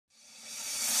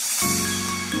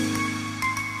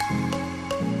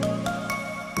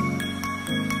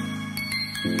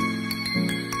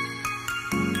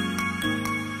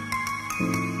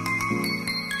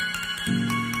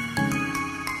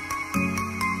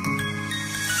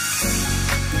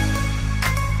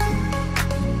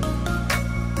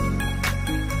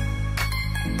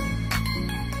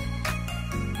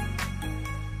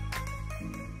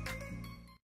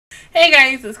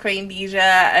Guys, it's Queendija,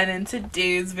 and in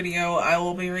today's video, I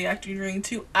will be reacting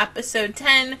to episode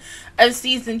 10 of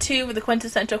season 2 with the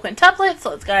Quintessential Quintuplets.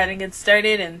 So let's go ahead and get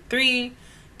started in 3,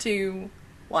 2,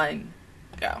 1,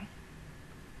 go.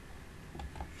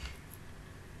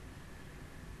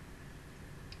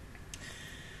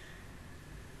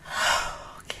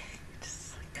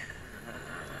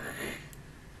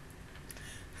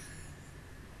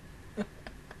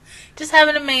 Just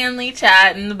having a manly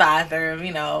chat in the bathroom,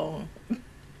 you know.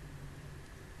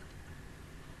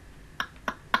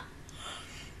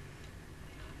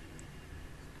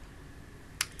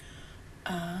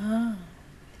 Oh.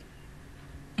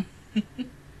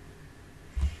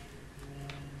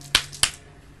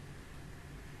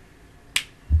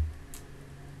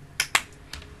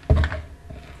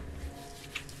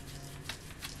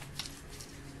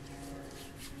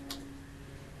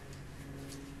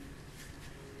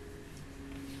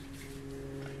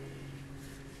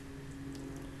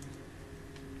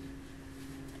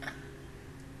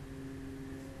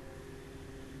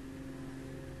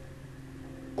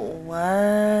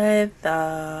 What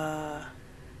the?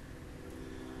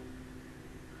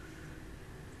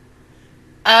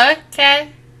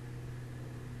 Okay.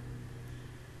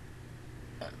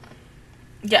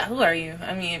 Yeah, who are you?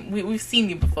 I mean, we've seen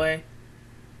you before.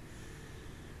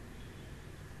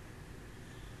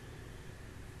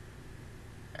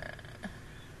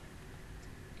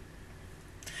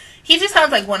 He just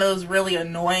sounds like one of those really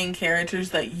annoying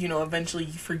characters that, you know, eventually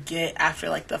you forget after,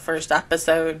 like, the first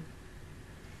episode.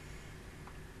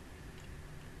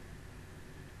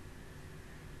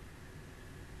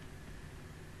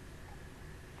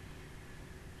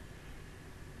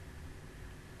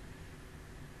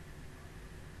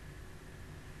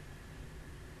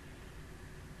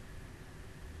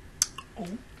 Oh.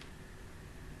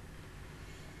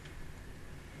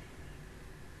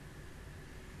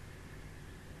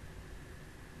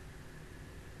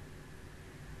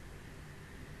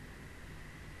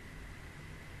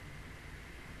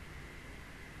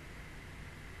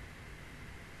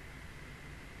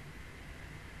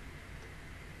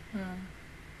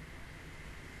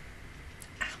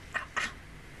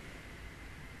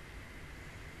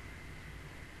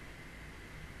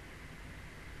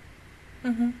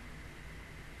 Mm-hmm.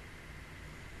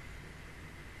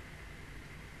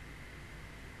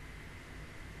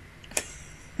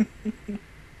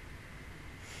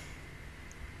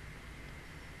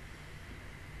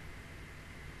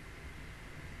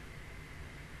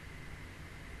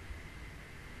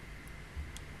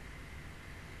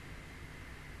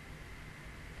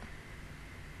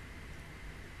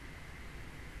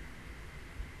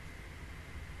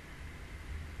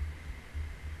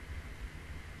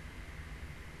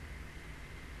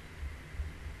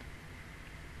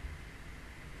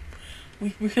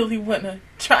 We really want to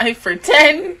try for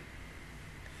 10?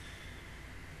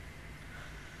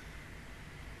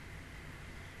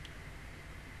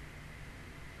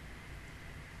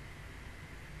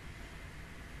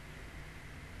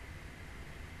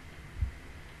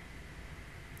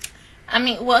 I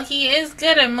mean, well, he is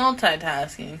good at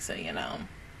multitasking, so, you know.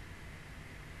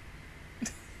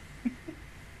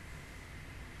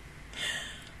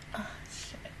 Oh,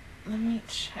 shit. Let me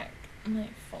check my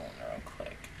phone real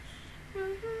quick.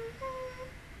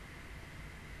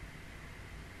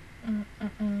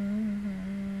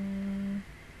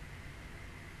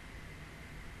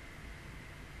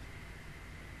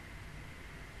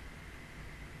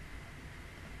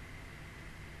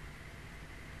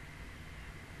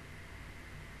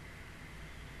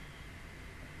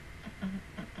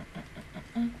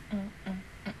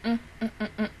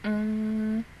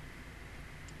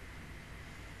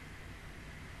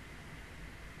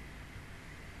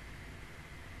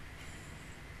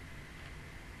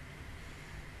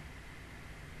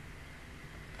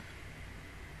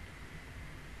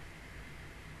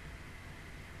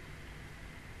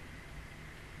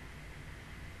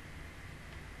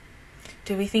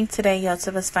 Do we think today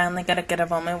Yoseva's finally gonna get a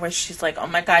moment where she's like, oh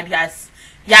my god, yes,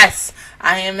 yes,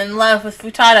 I am in love with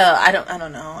Futado? I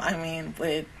don't know. I mean,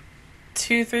 with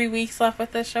 2-3 weeks left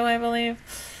with this show, I believe.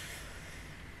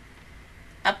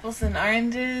 Apples and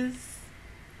oranges.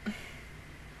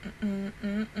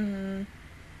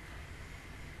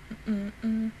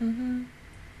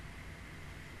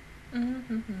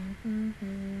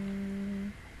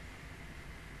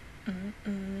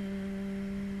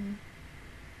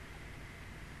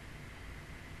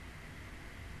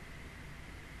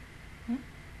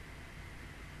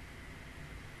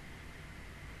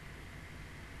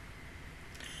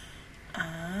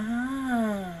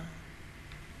 Ah.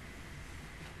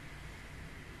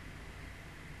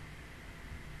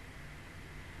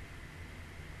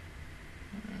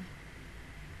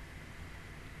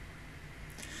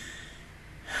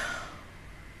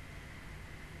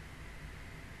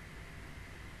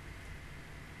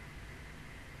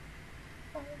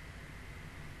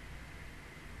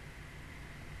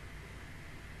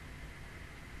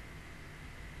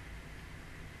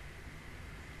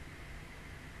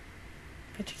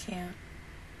 But you can't.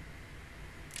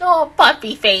 Oh,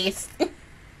 puppy face.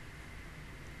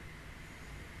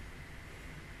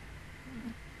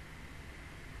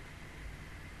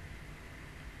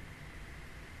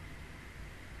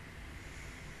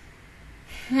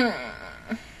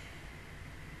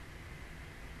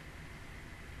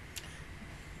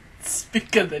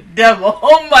 Speak of the devil.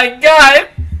 Oh my god.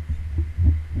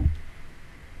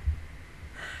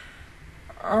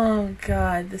 Oh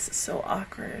god, this is so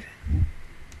awkward.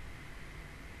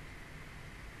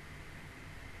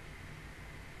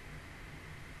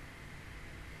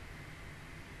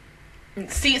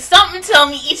 See, something tell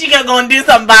me Ichigo gonna do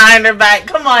something behind her back.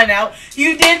 Come on now.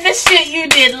 You did the shit you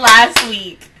did last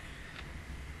week.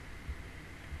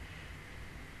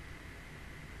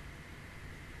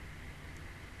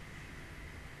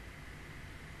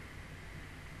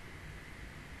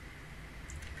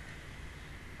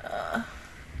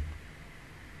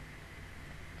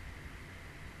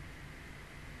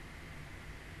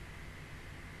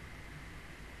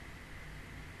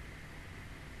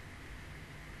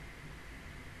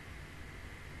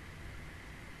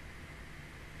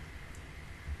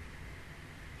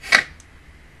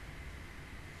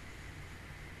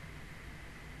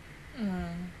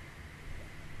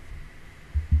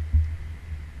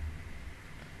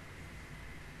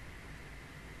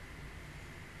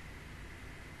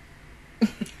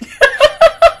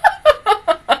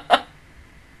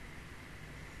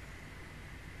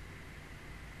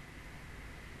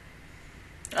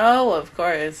 Oh, of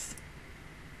course.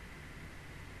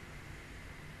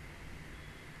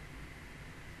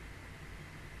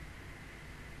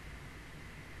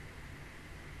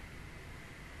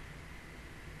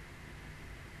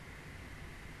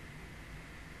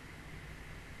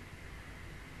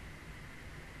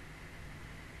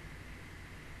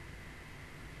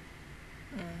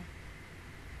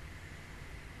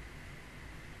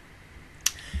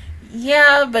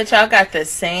 Yeah, but y'all got the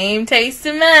same taste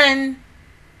in men.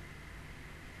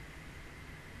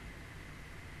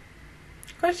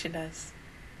 Of course she does.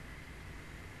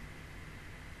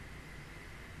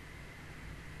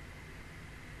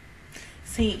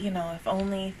 See, you know, if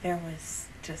only there was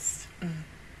just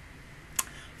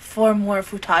 4 more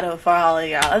Futado for all of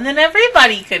y'all, and then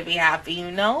everybody could be happy,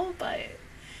 you know, but...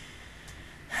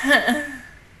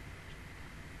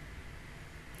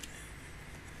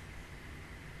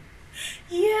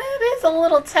 Yeah, it is a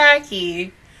little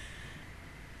tacky.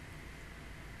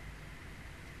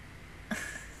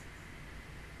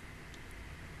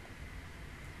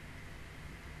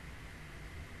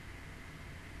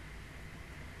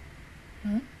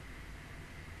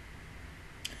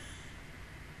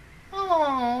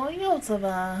 Oh,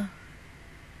 Yotsuba.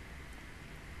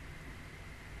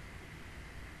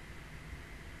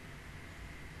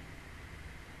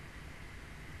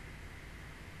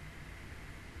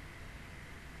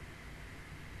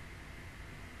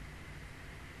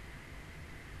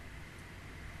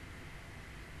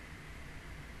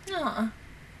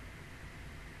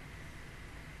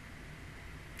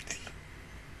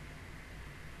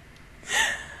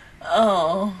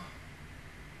 Oh.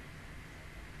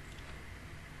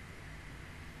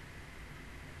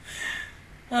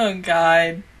 Oh,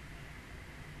 God.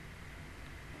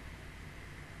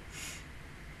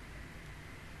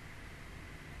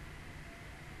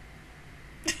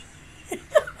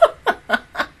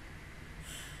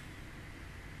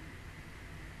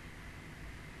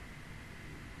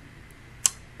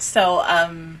 So,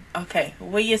 okay,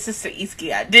 what your sister Iski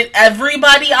got? Did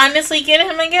everybody honestly get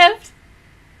him a gift?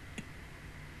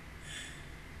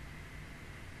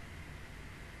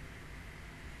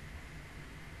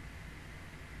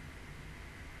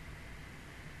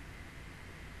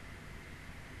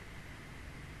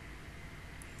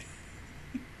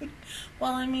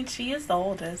 Well, I mean, she is the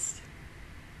oldest.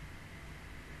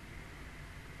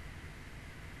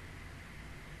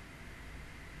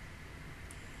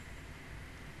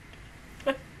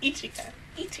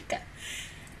 Ichika.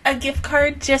 A gift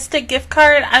card? Just a gift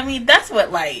card? I mean, that's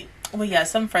what, like... Well, yeah,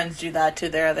 some friends do that to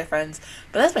their other friends.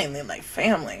 But that's mainly, like,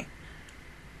 family.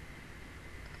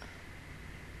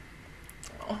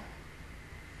 Oh.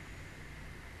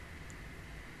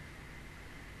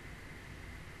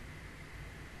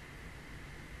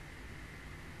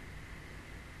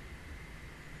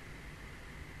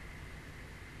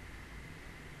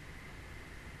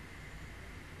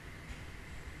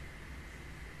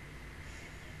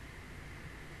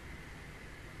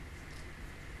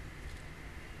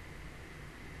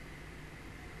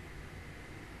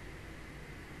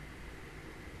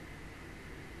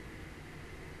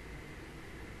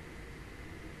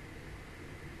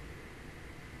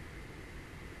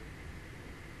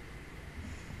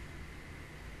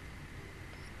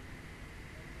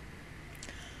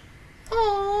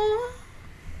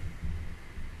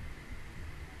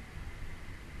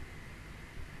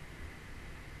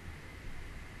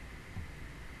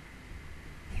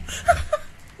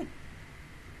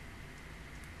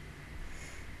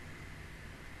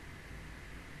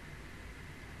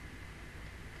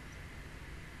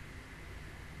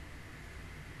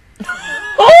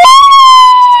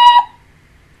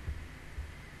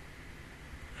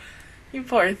 You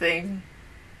poor thing.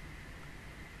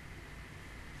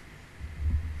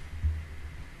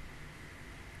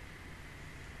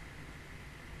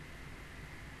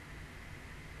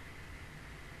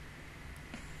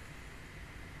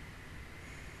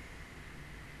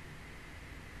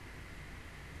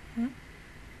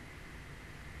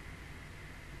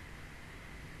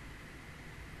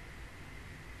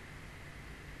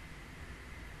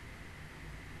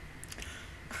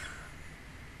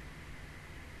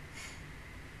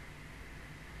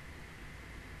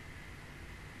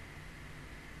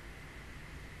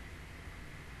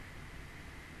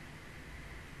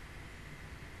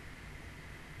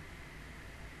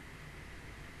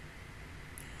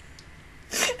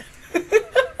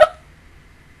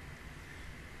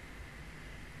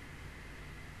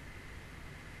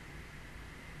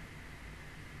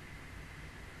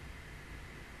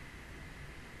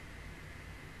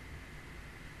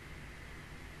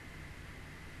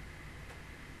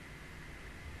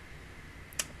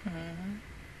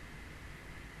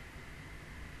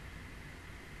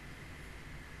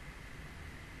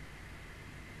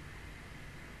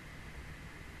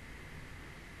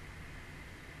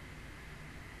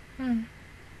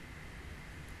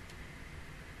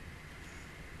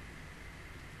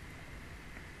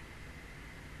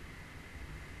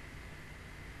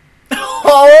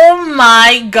 Oh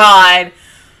my god.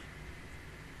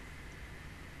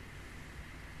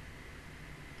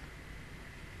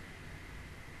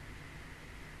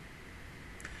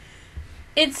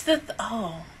 It's the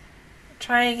oh.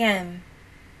 Try again.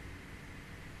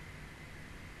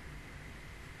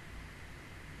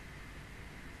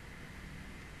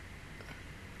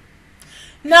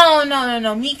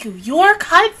 No, Miku, you're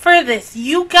cut for this.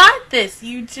 You got this.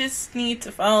 You just need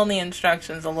to follow the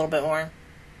instructions a little bit more.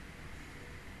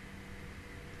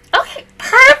 Okay,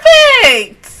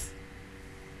 perfect!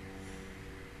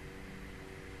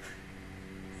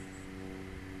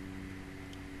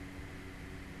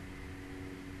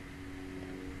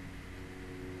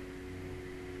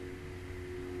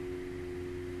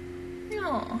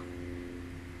 No.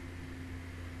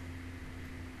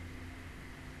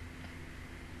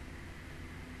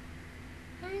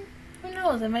 Who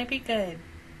knows? It might be good.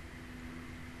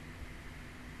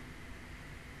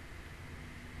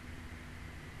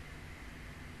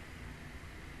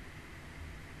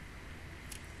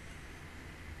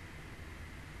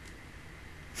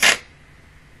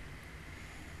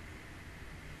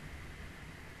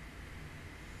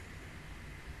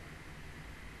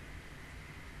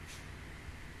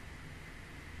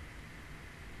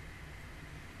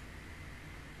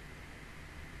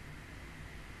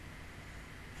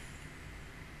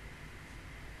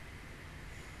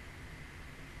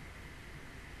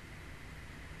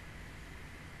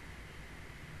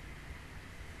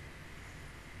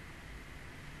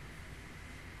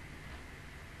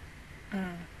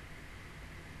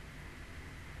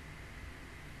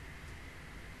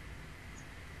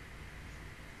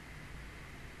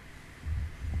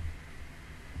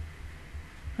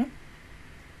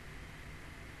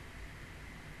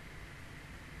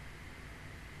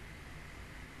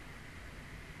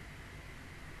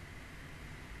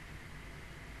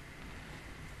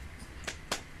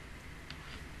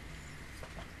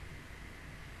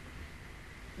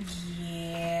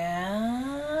 Yeah.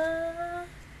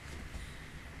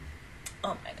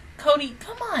 Oh my god. Cody,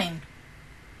 come on.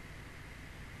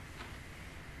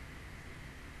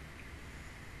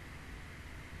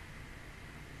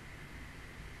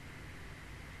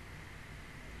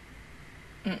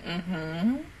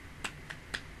 Mm-hmm.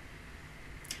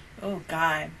 Oh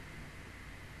god.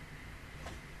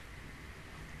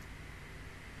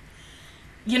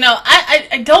 You know,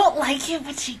 I don't like it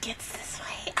when she gets this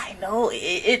way. I know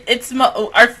it's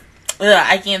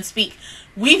I can't speak.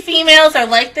 We females are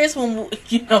like this when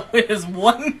you know it is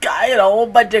one guy and a whole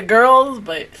bunch of girls,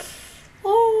 but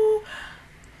ooh.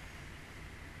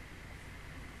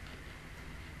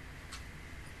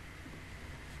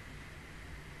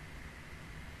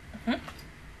 Mm-hmm.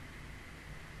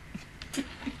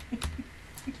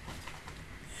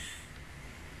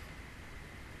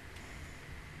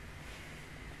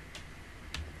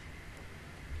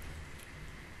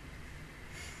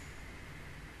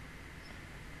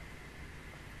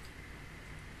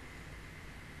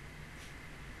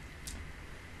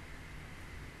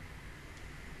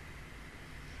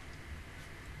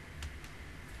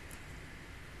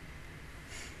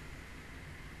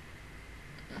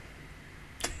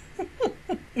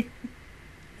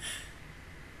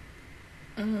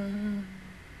 Mm.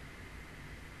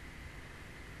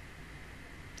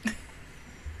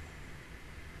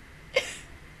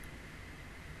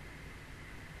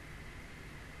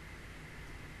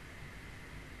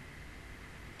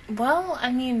 Well,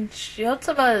 I mean,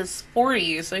 Shiotsuba is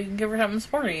sporty, so you can give her something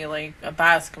sporty, like a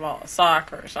basketball, a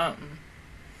soccer, or something.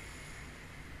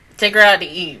 Take her out to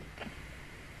eat.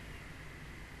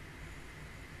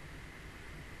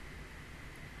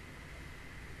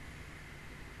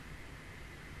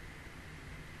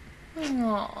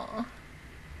 Aww.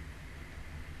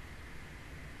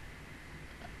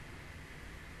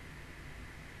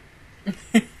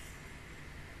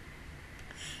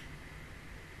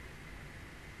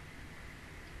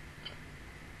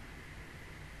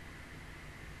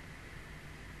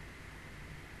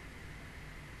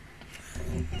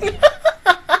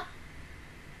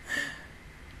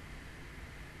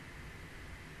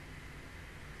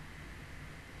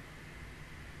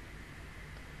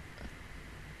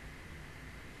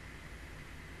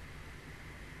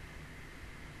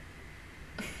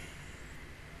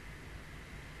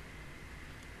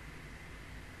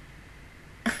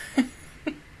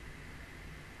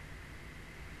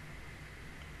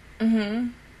 Mm-hmm.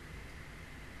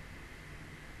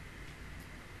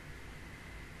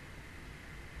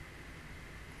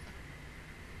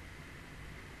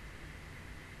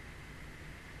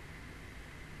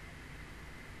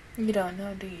 You don't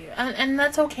know, do you? And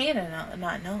that's okay to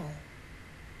not know.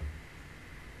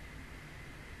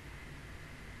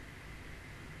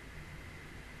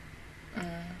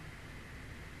 Mm.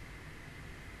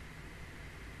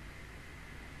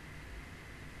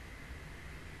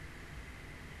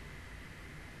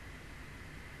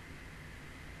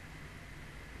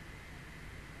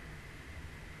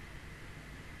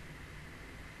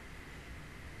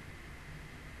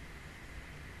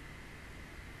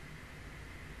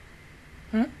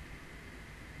 Hmm?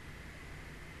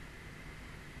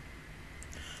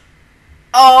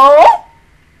 Oh!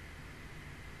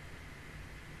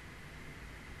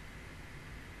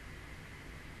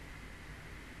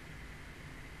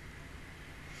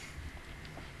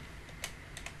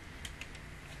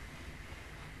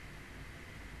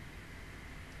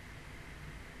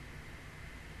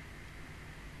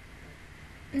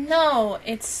 No,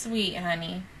 it's sweet,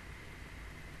 honey.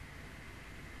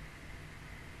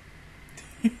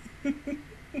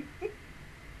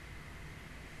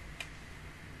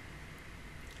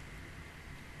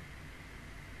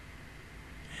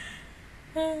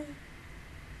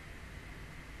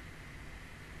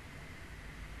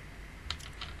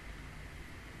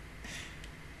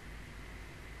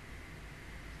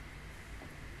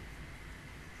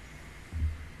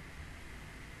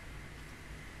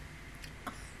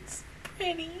 It's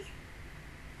pretty.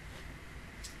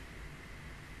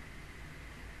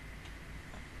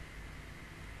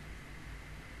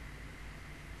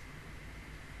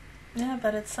 Yeah,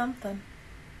 but it's something.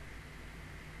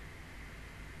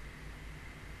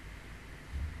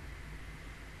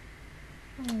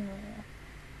 Aww.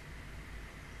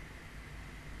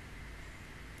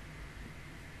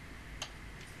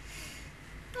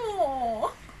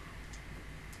 Aww.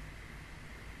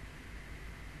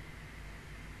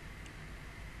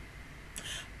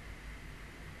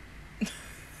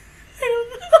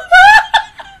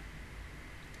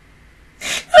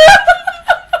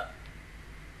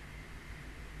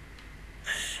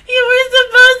 You were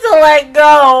supposed to let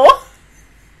go.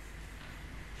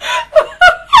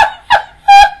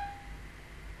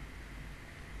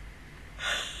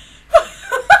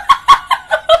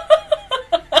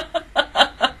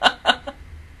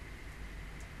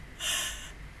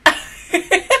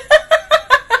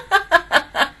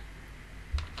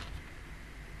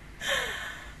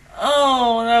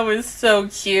 Oh, that was so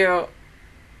cute.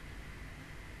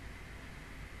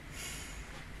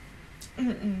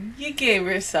 You gave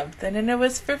her something and it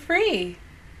was for free.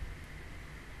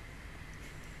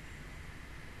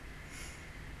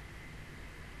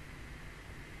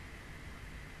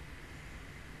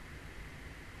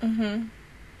 Mm-hmm.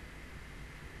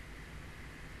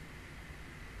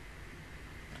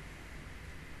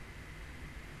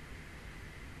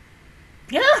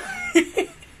 Yeah.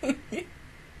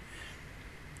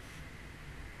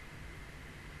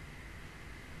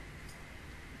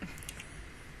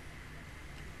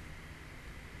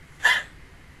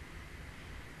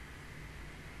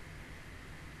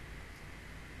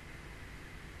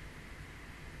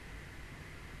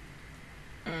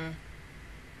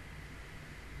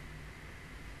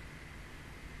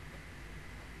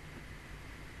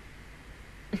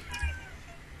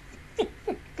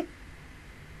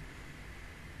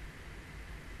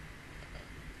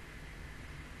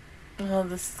 Mm. Oh,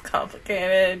 this is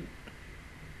complicated.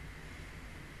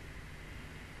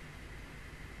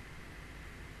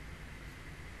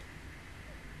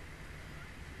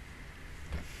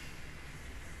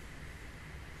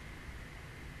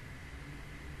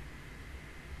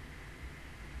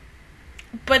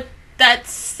 But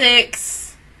that's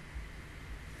 6.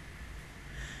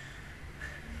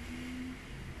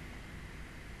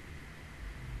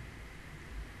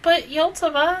 But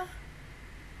Yotava.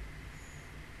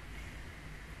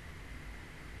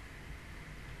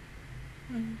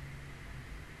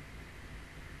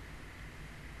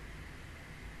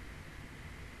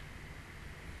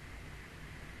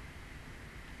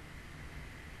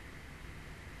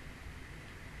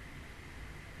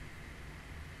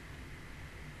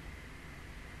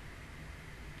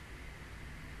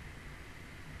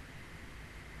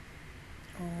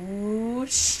 Oh,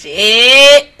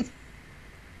 shit.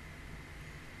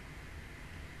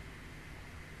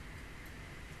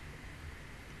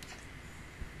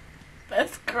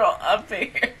 Best girl up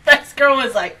here. Best girl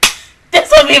was like, this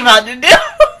what we about to do.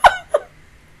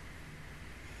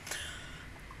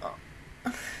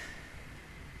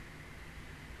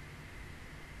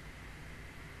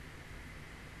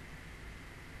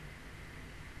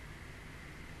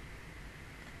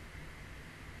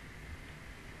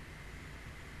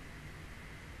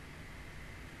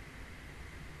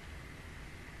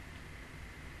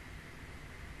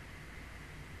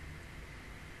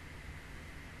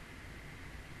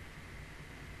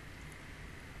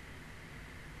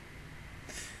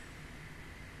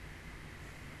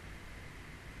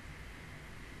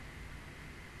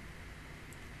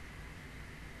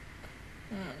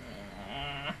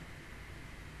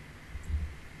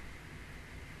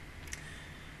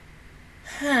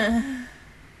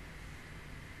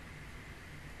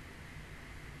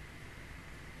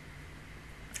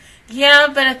 Yeah,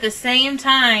 but at the same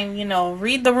time, you know,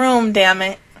 read the room, damn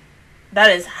it.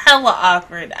 That is hella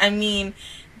awkward. I mean,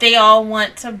 they all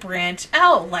want to branch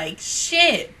out like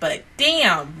shit, but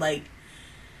damn, like,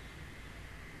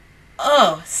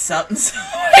 oh, something's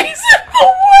always in the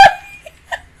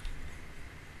way.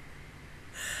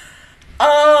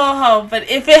 Oh, but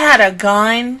if it had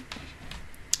gone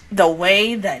the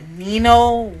way that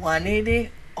Nino wanted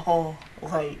it, oh,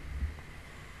 like,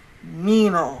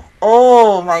 Nino,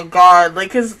 oh my god,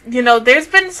 like, cause, you know, there's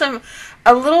been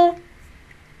a little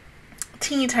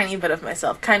teeny tiny bit of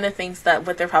myself kind of thinks that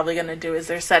what they're probably gonna do is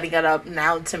they're setting it up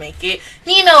now to make it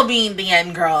Nino being the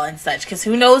end girl and such, cause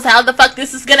who knows how the fuck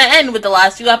this is gonna end with the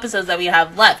last 2 episodes that we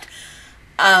have left.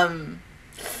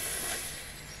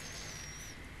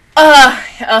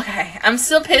 Okay, I'm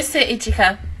still pissed at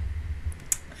Ichika.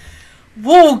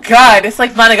 Whoa, god, it's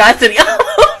like Monogatari all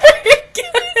over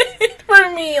again for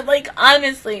me, like,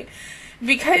 honestly,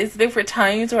 because there were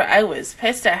times where I was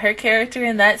pissed at her character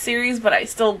in that series, but I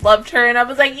still loved her, and I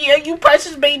was like, yeah, you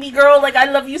precious baby girl, like,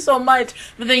 I love you so much,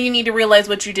 but then you need to realize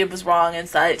what you did was wrong and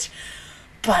such.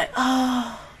 But,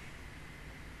 oh,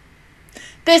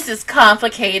 this is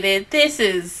complicated.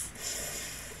 It's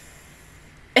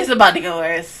about to get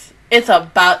worse. It's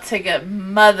about to get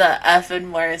mother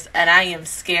effing worse, and I am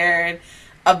scared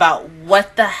about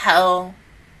what the hell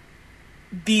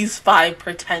these 5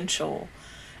 potential.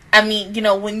 I mean, you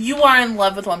know, when you are in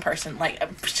love with one person, like,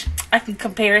 I can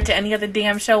compare it to any other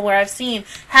damn show where I've seen,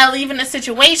 hell, even a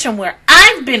situation where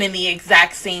I've been in the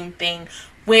exact same thing,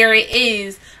 where it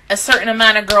is a certain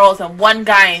amount of girls and one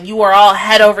guy, and you are all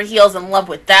head over heels in love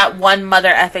with that one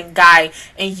mother effing guy,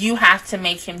 and you have to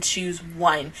make him choose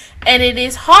one. And it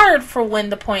is hard for when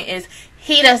the point is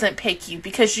he doesn't pick you,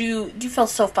 because you feel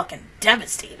so fucking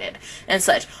devastated and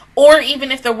such. Or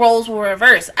even if the roles were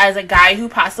reversed, as a guy who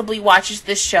possibly watches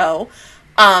this show,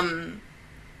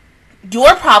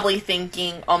 you're probably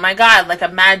thinking, oh my god, like,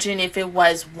 imagine if it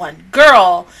was one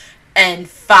girl and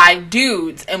 5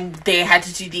 dudes, and they had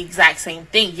to do the exact same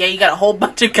thing. Yeah, you got a whole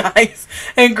bunch of guys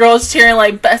and girls cheering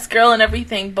like best girl and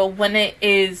everything, but when it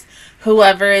is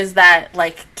whoever is that,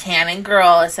 like, canon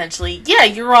girl, essentially, yeah,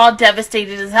 you're all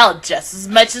devastated as hell, just as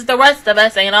much as the rest of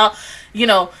us, ain't all, you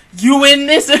know, you in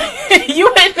this, you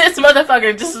in this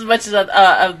motherfucker just as much as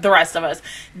the rest of us.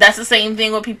 That's the same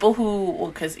thing with people who,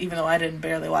 well, because even though I didn't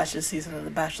barely watch this season of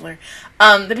The Bachelor,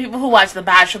 the people who watch The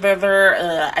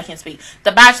Bachelor, I can't speak,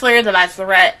 The Bachelor, The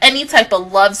Bachelorette, any type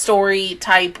of love story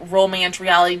type romance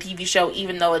reality TV show,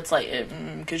 even though it's like,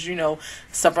 because, you know,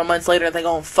 several months later they're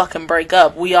gonna fucking break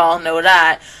up, we all know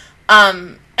that.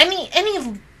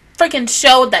 Any freaking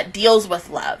show that deals with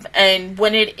love, and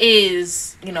when it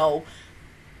is, you know,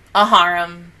 a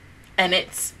harem, and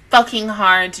it's fucking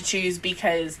hard to choose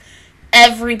because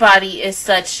everybody is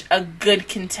such a good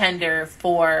contender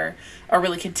for, or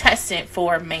really contestant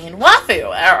for main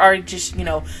waifu, or just, you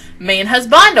know, main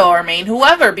husbando, or main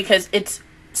whoever, because it's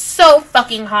so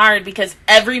fucking hard, because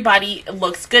everybody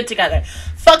looks good together.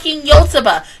 Fucking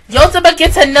Yotsuba. Yotsuba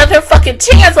gets another fucking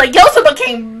chance. Like, Yotsuba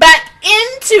came back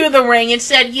into the ring and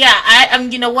said, yeah,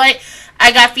 I'm, you know what?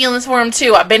 I got feelings for him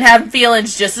too. I've been having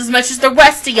feelings just as much as the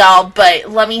rest of y'all, but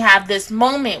let me have this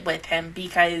moment with him,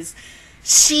 because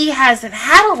she hasn't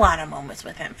had a lot of moments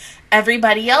with him.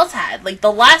 Everybody else had. Like,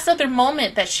 the last other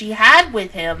moment that she had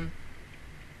with him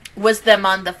was them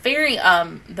on the Ferris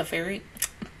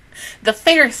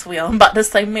wheel. I'm about to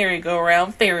say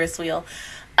merry-go-round, Ferris wheel.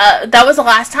 That was the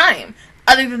last time.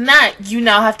 Other than that, you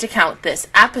now have to count this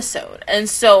episode. And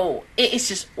so, it's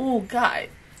just, oh God.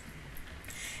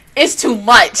 It's too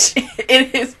much.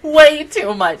 It is way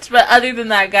too much. But other than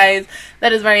that, guys,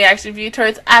 that is my reaction view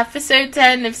towards episode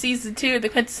 10 of season 2 of the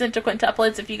Quintessential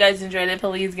Quintuplets. If you guys enjoyed it,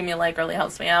 please give me a like. It really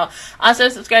helps me out. Also,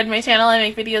 subscribe to my channel. I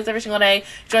make videos every single day.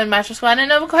 Join the Master Squad.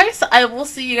 And of course, I will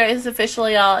see you guys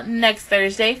officially all next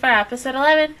Thursday for episode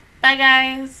 11. Bye,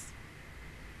 guys.